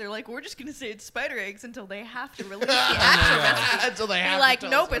recipe. They're like, we're just gonna say it's spider eggs until they have to release the actual recipe. Until they They're have like, to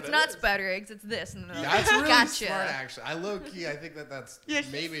tell nope, us what it's it not is. spider eggs, it's this. And they're like, That's really gotcha. smart, actually. I low key, I think that's yeah,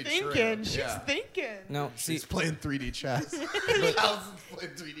 she's maybe thinking. true. She's Yeah. thinking. No, see, She's playing 3D chess. Allison's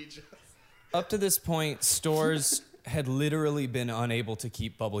playing 3D chess. up to this point, stores had literally been unable to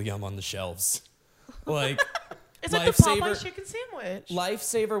keep bubblegum on the shelves. Like, It's like the Popeye Lifesaver- chicken sandwich.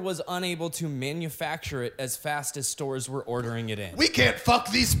 Lifesaver was unable to manufacture it as fast as stores were ordering it in. We can't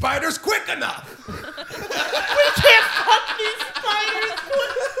fuck these spiders quick enough. We can't fuck these spiders.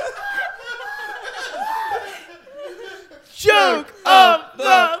 Joke of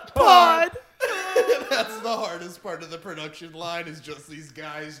the pod. That's the hardest part of the production line is just these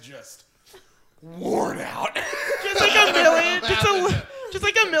guys just worn out. Just like a million, just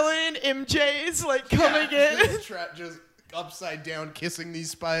like a million MJs like coming in. Just upside down kissing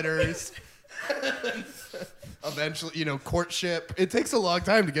these spiders. Eventually, courtship. It takes a long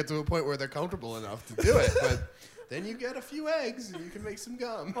time to get to a point where they're comfortable enough to do it, but then you get a few eggs and you can make some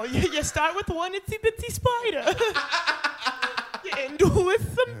gum. Well, you start with one itsy bitsy spider. You end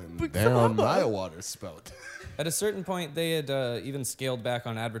with some Down bubble. my water spout. At a certain point, they had even scaled back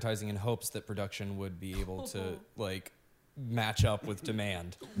on advertising in hopes that production would be able to like match up with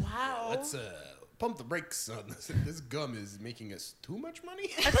demand. Wow. pump the brakes on this. This gum is making us too much money.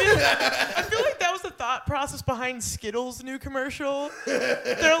 I feel like that was the thought process behind Skittles' new commercial.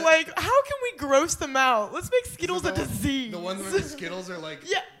 They're like, how can we gross them out? Let's make Skittles a disease. The ones where the Skittles are like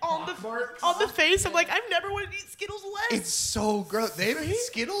yeah, on the face. I'm like, I've never wanted to eat Skittles less. It's so gross.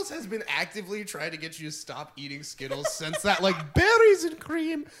 Skittles has been actively trying to get you to stop eating Skittles since that, like, berries and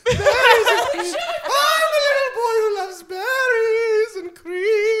cream. Berries and cream. I'm a little boy who loves berries and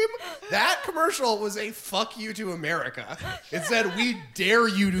cream. That commercial was a fuck you to America. It said, we dare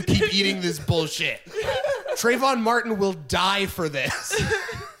you to keep eating this bullshit. Trayvon Martin will die for this.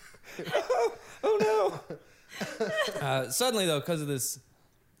 Oh no. Suddenly, though, because of this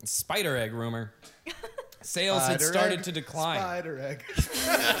spider egg rumor, sales had started to decline. Spider egg.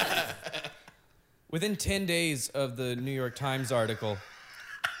 Within 10 days of the New York Times article,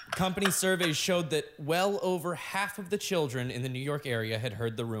 company surveys showed that well over half of the children in the New York area had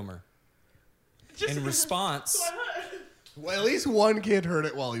heard the rumor. In response, Well, at least one kid heard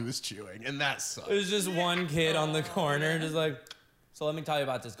it while he was chewing, and that sucks. there's just one kid on the corner just like, so let me tell you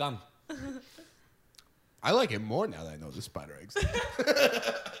about this gum. I like it more now that I know the spider eggs.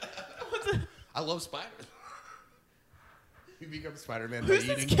 I love spiders. You become Spider-Man by Who's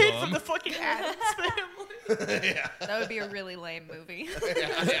this eating kid gum. from the fucking Addams family? Yeah. That would be a really lame movie.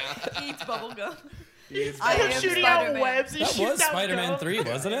 Yeah. He eats bubble gum. I am am shooting out Spider-Man. webs. He That shoots was out Spider-Man gum. 3,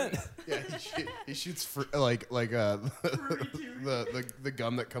 wasn't it? Yeah, he shoots for, the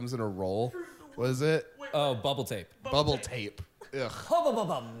gum that comes in a roll. What is it? Oh, bubble tape. Bubble tape. Ugh. I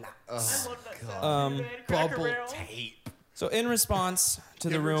love that sound. Man, Cracker Bubble Barrel. tape. So in response to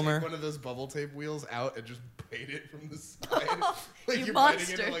You the ever rumor, take one of those bubble tape wheels out and just bite it from the side, like You you're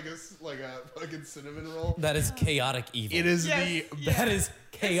monster. biting into like a fucking cinnamon roll. that is chaotic evil. It is Yes, yeah. That is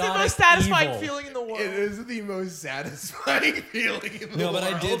It's chaotic the most satisfying evil. feeling in the world. It is the most satisfying feeling in the No, world. but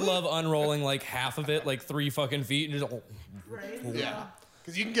I did love unrolling like half of it, like 3 fucking feet, and just Right? Yeah,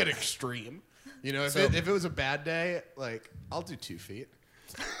 because you can get extreme. You know, if it was a bad day, like I'll do 2 feet.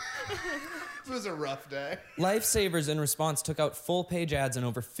 If it was a rough day. Lifesavers, in response, took out full-page ads in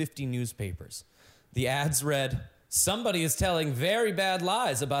over 50 newspapers. The ads read, "Somebody is telling very bad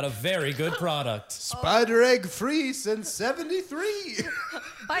lies about a very good product." Spider egg free since '73.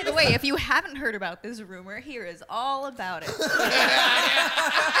 By the way, if you haven't heard about this rumor, here is all about it.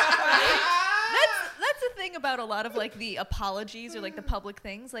 That's the thing about a lot of like the apologies or like the public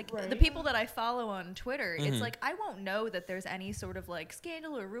things. Like the people that I follow on Twitter, it's like I won't know that there's any sort of like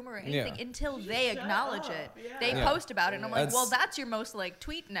scandal or rumor or anything until they acknowledge it. Yeah. They Yeah. post about it, and I'm like, That's- well, that's your most like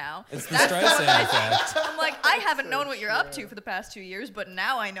tweet now. It's the Streisand effect. I'm like, I haven't known what you're up to for the past 2 years, but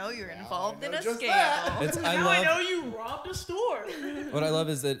now I know you're involved in know a just scandal. It's, Now I know love, you robbed a store. what I love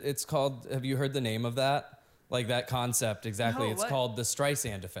is that it's called, have you heard the name of that? Like that concept, exactly. No, It's what? called the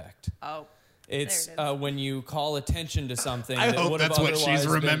Streisand effect. Oh. It's There it is. when you call attention to something I that hope would have that's what she's otherwise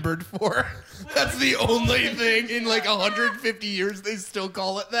been- remembered for. That's the only thing in like 150 years they still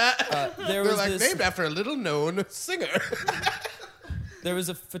call it that. There They're was like this, named after a little known singer. There was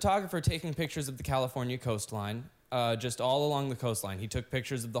a photographer taking pictures of the California coastline, just all along the coastline. He took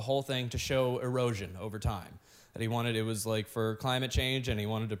pictures of the whole thing to show erosion over time. That he wanted, it was like for climate change, and he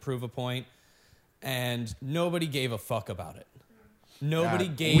wanted to prove a point. And nobody gave a fuck about it. Nobody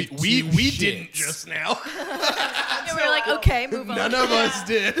gave we two shits. didn't just now. And we were like, okay, move on. None of us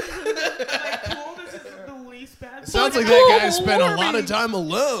did. Like, cool, this is the least bad. Sounds like But that guy global spent a lot warming. of time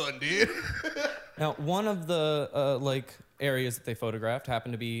alone, dude. Now, one of the like areas that they photographed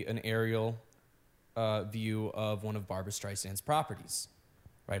happened to be an aerial view of one of Barbra Streisand's properties,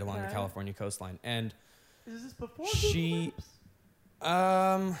 right along the Okay. California coastline. And Is this before she, Google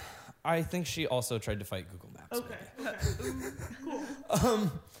Maps? I think she also tried to fight Google Maps. Okay. maybe. Cool.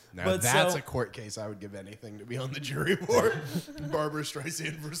 Now But that's so- a court case I would give anything to be on the jury for. Barbra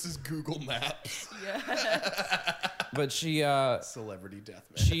Streisand versus Google Maps. But she Celebrity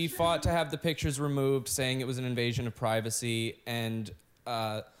deathmatch. she fought to have the pictures removed, saying it was an invasion of privacy. And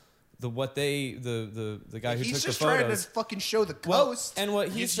the guy who He's took just the trying to photos. fucking show the Well, coast. and what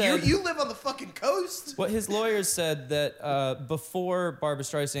he You- said- you live on the fucking coast. What his lawyers said that before Barbra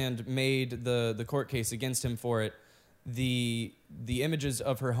Streisand made the court case against him for it, the images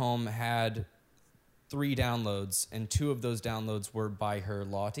of her home had 3 downloads, and 2 of those downloads were by her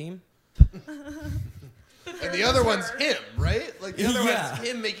law team. And the other one's him, right? Like the other Yeah. one's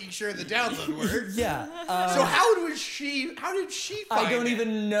him making sure the download works. Yeah. So how did she find I don't it?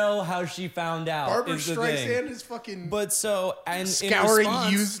 even know how she found out. Barbra is the Streisand thing. is fucking But so, and scouring in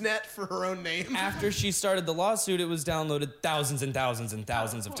response, Usenet for her own name. after she started the lawsuit, it was downloaded thousands and thousands and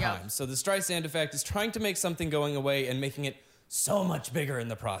thousands of Yeah. times. So the Streisand effect is trying to make something going away and making it so much bigger in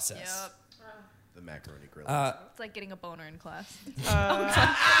the process. Yep. the macaroni grill. It's like getting a boner in class.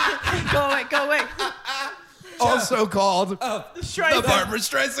 Go away. Also called The Streisand. the Barbara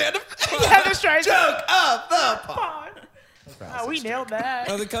Streisand effect. Yeah, the Streisand. Joke of the pod. Wow, we nailed that.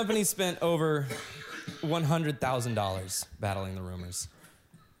 The company spent over $100,000 battling the rumors.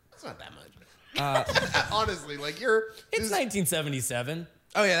 It's not that much. Honestly, like you're. It's 1977.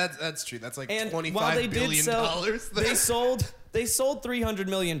 Oh yeah, that's true. That's like And $25 while they did billion sell, dollars. they sold 300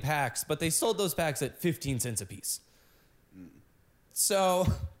 million packs, but they sold those packs at 15 cents a piece. So,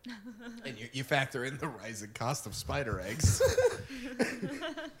 And you factor in the rising cost of spider eggs.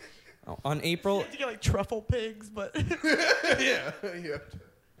 on April You have to get like truffle pigs, but Yeah.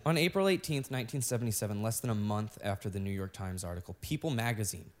 on April 18th, 1977, less than a month after the New York Times article, People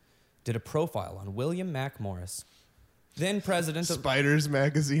magazine did a profile on William Mac Morris, then president of Spiders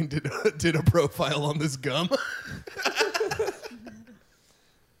magazine did a profile on this gum.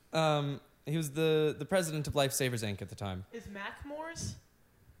 he was the president of Lifesavers Inc. at the time. is Mackmore's?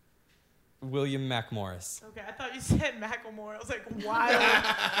 William Mac Morris. Okay, I thought you said Macklemore. I was like, wow.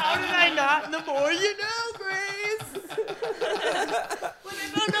 How did I not? The more you know, Grace. When I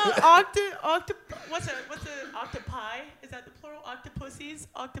found out what's a octopi? Is that the plural? Octopussies?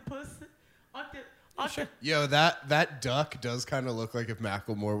 Octopus? Yo, that duck does kind of look like if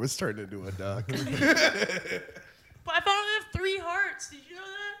Macklemore was turned into a duck. But I found out they have 3 hearts. Did you know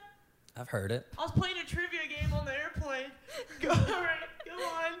that? I've heard it. I was playing a trivia game on the airplane. All right, go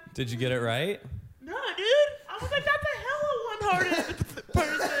on. Did you get it right? No, dude. I was like, that's a hella one-hearted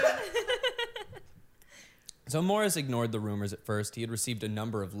person. So Morris ignored the rumors at first. He had received a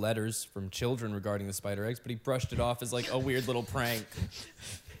number of letters from children regarding the spider eggs, but he brushed it off as like a weird little prank.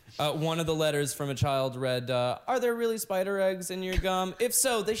 One of the letters from a child read, "Are there really spider eggs in your gum? If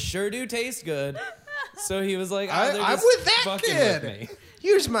so, they sure do taste good." So he was like, I'm with that fucking kid. with me.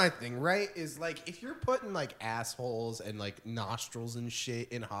 Here's my thing, right? Is like if you're putting like assholes and like nostrils and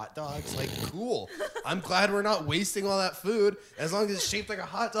shit in hot dogs, like cool. I'm glad we're not wasting all that food. As long as it's shaped like a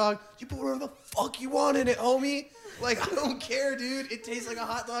hot dog, you put whatever the fuck you want in it, homie. Like I don't care, dude. It tastes like a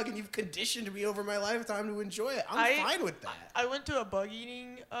hot dog, and you've conditioned me over my lifetime to enjoy it. I'm fine with that. I went to a bug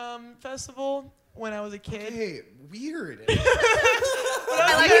eating festival when I was a kid. Hey, weird. When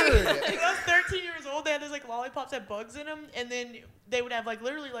I was 13 years old, they had those like lollipops that had bugs in them, and then they would have like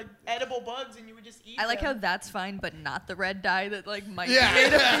literally like edible bugs, and you would just eat I like how them. that's fine, but not the red dye that like might be Yeah.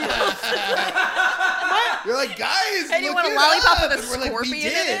 made of. You're like, guys, And you look want a it lollipop up. with a And we're like, we scorpion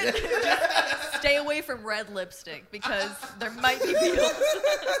in did. it? Stay away from red lipstick because there might be beetles.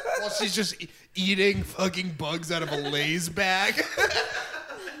 Well, she's just eating fucking bugs out of a Lay's bag.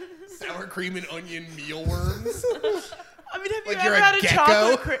 Sour cream and onion mealworms. I mean, have you Like you're ever a had a gecko?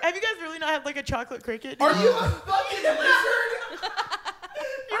 chocolate cricket? Have you guys really not had like a chocolate cricket? Are you a fucking lizard?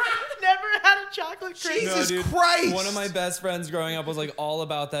 You've never had a chocolate cricket? Jesus Christ. One of my best friends growing up was like all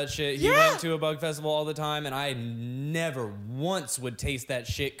about that shit. He Yeah. went to a bug festival all the time, and I never once would taste that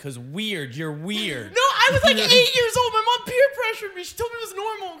shit because weird. You're weird. No, I was like 8 years old. My mom peer pressured me. She told me it was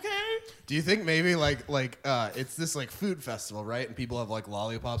normal, okay? Do you think maybe like it's this like food festival, right? And people have like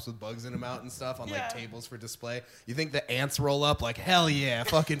lollipops with bugs in them out and stuff on Yeah. like tables for display. You think the ants roll up like hell yeah,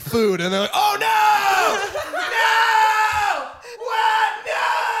 fucking food, and they're like, oh no, no, what,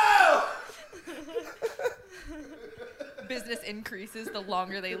 no. Business increases the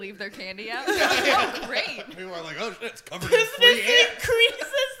longer they leave their candy out. Oh, great. People are like, oh shit, it's covered in Business free ants.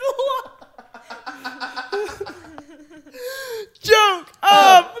 increases the law. Joke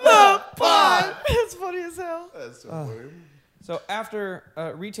of the pod. It's funny as hell. That's so funny. So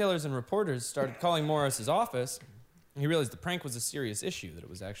after retailers and reporters started calling Morris's office, he realized the prank was a serious issue, that it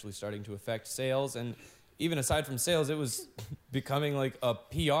was actually starting to affect sales, and even aside from sales, it was becoming like a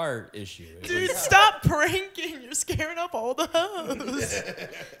PR issue. It Dude, was- stop pranking. You're scaring up all the hoes.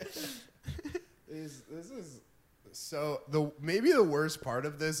 This is so maybe the worst part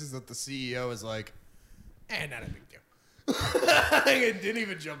of this is that the CEO is like, not a big deal. I didn't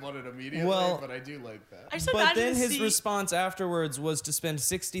even jump on it immediately, Well- but I do like that. I just But imagine then the his response afterwards was to spend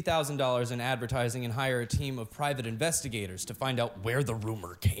 $60,000 in advertising and hire a team of private investigators to find out where the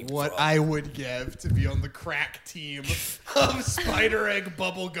rumor came What from. I would give to be on the crack team of spider egg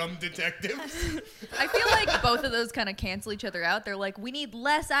bubblegum detectives. I feel like both of those kind of cancel each other out. They're like, we need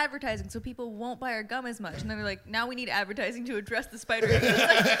less advertising so people won't buy our gum as much. And then they're like, now we need advertising to address the spider. It's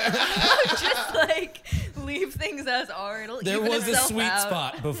like, just like leave things as are. It'll There even was a itself sweet out.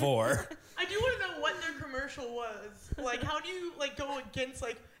 spot before. I do want to know what their commercial was. Like, how do you like go against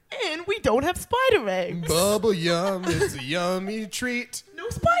like, and we don't have spider eggs? Bubble yum, it's a yummy treat. No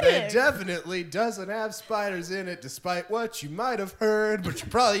spider. It definitely doesn't have spiders in it, despite what you might have heard, but you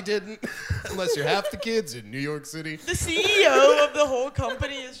probably didn't, unless you're half the kids in New York City. The CEO of the whole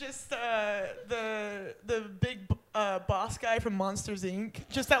company is just the big boss guy from Monsters Inc.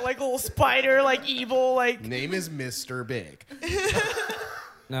 Just that like little spider, like evil, like. Name is Mr. Big.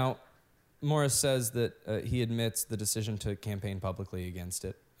 Now, Morris says that he admits the decision to campaign publicly against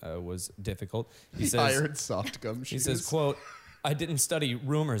it was difficult. He says, Hired soft gum shoes. he says, quote, "I didn't study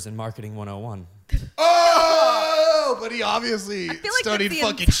rumors in Marketing 101. Oh, but he obviously I feel like studied that's the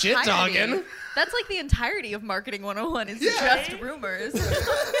fucking shit entirety. talking. That's like the entirety of Marketing 101 is Yeah. just rumors.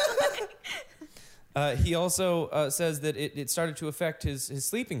 He also says that it started to affect his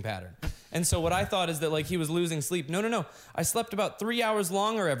sleeping pattern. And so what I thought is that like he was losing sleep. No. I slept about 3 hours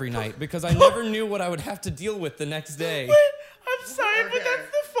longer every night because I never knew what I would have to deal with the next day. Wait, I'm sorry, but Okay.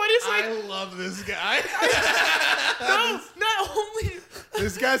 that's the funniest. Like, I love this guy. no, not only.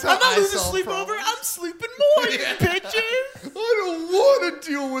 This guy's how I'm not I losing solve sleep over. problems. I'm sleeping more, you Yeah. bitches. I don't want to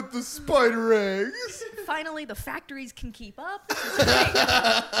deal with the spider eggs. Finally, the factories can keep up. This is great.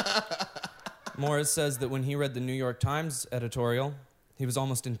 Morris says that when he read the New York Times editorial, he was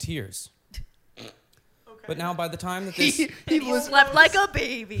almost in tears. But now by the time that this... He was Slept like a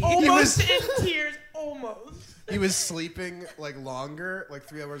baby. Almost in tears. Almost. He was sleeping like longer, like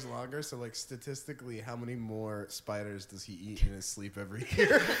 3 hours longer. So like statistically, how many more spiders does he eat in his sleep every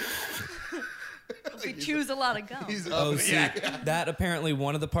year? We choose a lot of gum. He's Oh, up. see, that apparently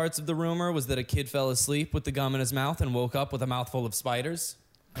one of the parts of the rumor was that a kid fell asleep with the gum in his mouth and woke up with a mouthful of spiders.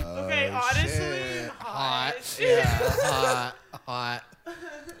 Okay, Oh, honestly, shit. hot. Yeah, hot.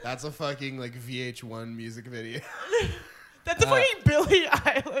 That's a fucking like VH1 music video. That's a fucking Billie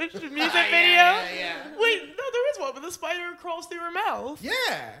Eilish music video. Wait, no, there is one, but the spider crawls through her mouth. Yeah.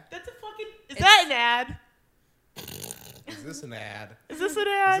 That's a fucking. Is that an ad? Is this an ad? Is this an Is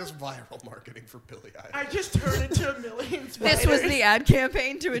ad? this viral marketing for Billie Eilish? I just turned into a million spiders. This was the ad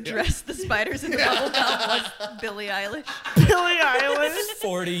campaign to address the spiders in the bubble gum was Billie Eilish. Billie Eilish.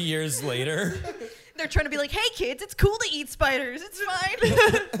 40 years later. They're trying to be like, hey kids, it's cool to eat spiders. It's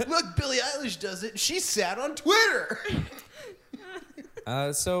fine. Look, Billie Eilish does it. She sat on Twitter.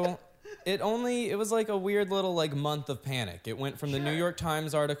 So it was like a weird little like month of panic. It went from the New York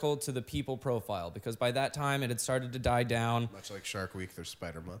Times article to the People profile because by that time it had started to die down. Much like Shark Week, there's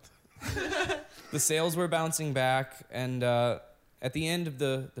Spider Month. The sales were bouncing back, and at the end of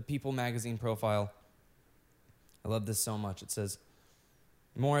the People magazine profile, I love this so much. It says,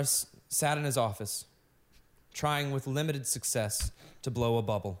 Morris sat in his office, trying with limited success to blow a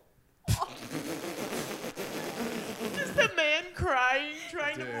bubble. Just a man crying,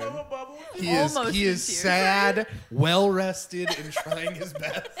 trying to Dude. blow a bubble. He Almost is in tears. sad, well rested, and trying his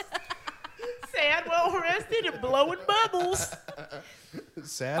best. Sad, well rested, and blowing bubbles.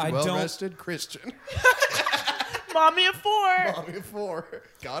 Sad, I well don't- rested Christian. Mommy of 4. Mommy of 4.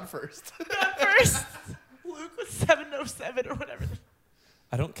 God first. God first. Luke was 707 or whatever.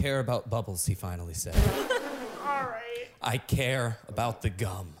 I don't care about bubbles, he finally said. All right. I care about the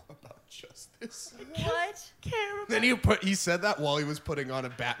gum. About justice. What? Care about Then he said that while he was putting on a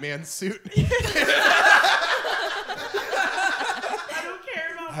Batman suit. I don't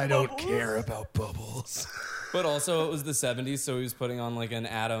care about I don't bubbles. care about bubbles. But also, it was the 70s, so he was putting on like an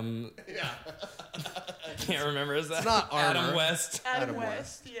Adam. Yeah. Can't remember his name. not Adam armor. West. Adam Adam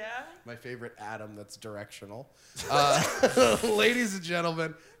West, yeah. My favorite Adam that's directional. Ladies and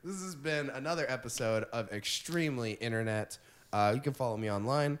gentlemen, this has been another episode of Extremely Internet. You can follow me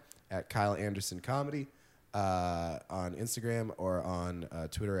online at Kyle Anderson Comedy on Instagram or on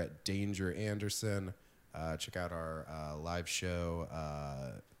Twitter at Danger Anderson. Check out our live show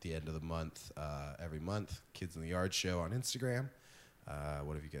at the end of the month, every month. Kids in the Yard show on Instagram.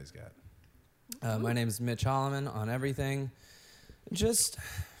 What have you guys got? My name is Mitch Holloman on everything. Just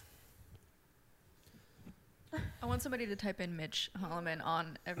I want somebody to type in Mitch Holloman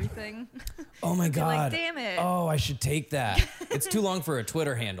on everything. oh my Be like, god. damn it. Oh, I should take that. It's too long for a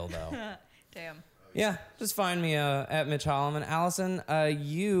Twitter handle though. Damn. Yeah, just find me at Mitch Holloman. Allison,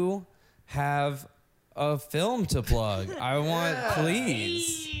 you have a film to plug. I want,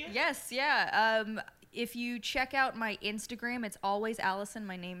 please. Yes, yeah. If you check out my Instagram, it's always Allison.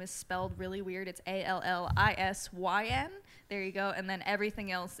 My name is spelled really weird. It's ALLISYN. There you go. And then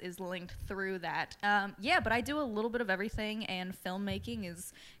everything else is linked through that. Yeah, but I do a little bit of everything, and filmmaking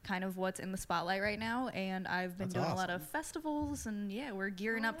is kind of what's in the spotlight right now. And I've been That's doing a lot awesome. of festivals, and yeah, we're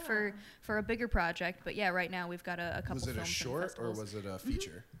gearing up for a bigger project. But yeah, right now we've got a couple Was it a films and short or festivals. was it a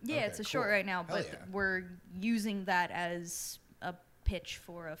feature? Yeah, Okay, it's a short cool. right now, Hell but yeah. we're using that as a pitch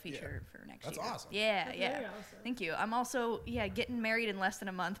for a feature for next That's year. awesome. Yeah, That's yeah. very awesome. Thank you. I'm also getting married in less than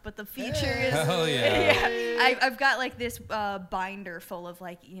a month, but the feature is Hell yeah. I've got like this binder full of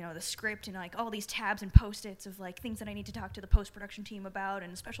like the script and like all these tabs and post-its of like things that I need to talk to the post-production team about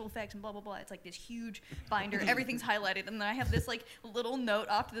and special effects and blah blah blah. It's like this huge binder. Everything's highlighted, and then I have this like little note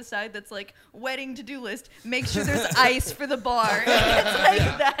off to the side that's like wedding to-do list. Make sure there's ice for the bar. It's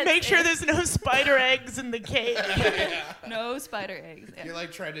like that's Make sure it. there's no spider eggs in the cake. No spider eggs. Yeah. You're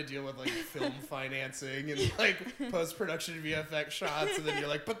like trying to deal with like film financing and like post-production VFX shots, and then you're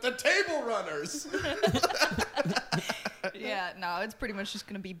like, but the table runners. Yeah, no, it's pretty much just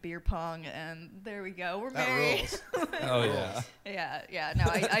gonna be beer pong, and there we go. We're That married. rules. Oh yeah. Yeah. No,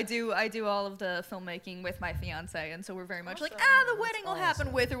 I do all of the filmmaking with my fiance, and so we're very much like, Awesome. the wedding will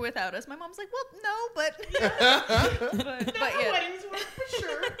happen with or without us. My mom's like, well, no, but but yeah. Weddings work for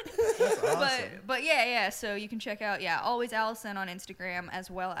sure. That's awesome. But yeah. So you can check out Always Allison on Instagram,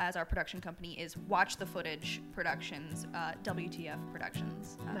 as well as our production company is Watch the Footage Productions, WTF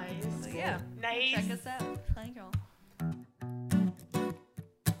Productions. Nice. So yeah, Nice. check us out. Thank y'all.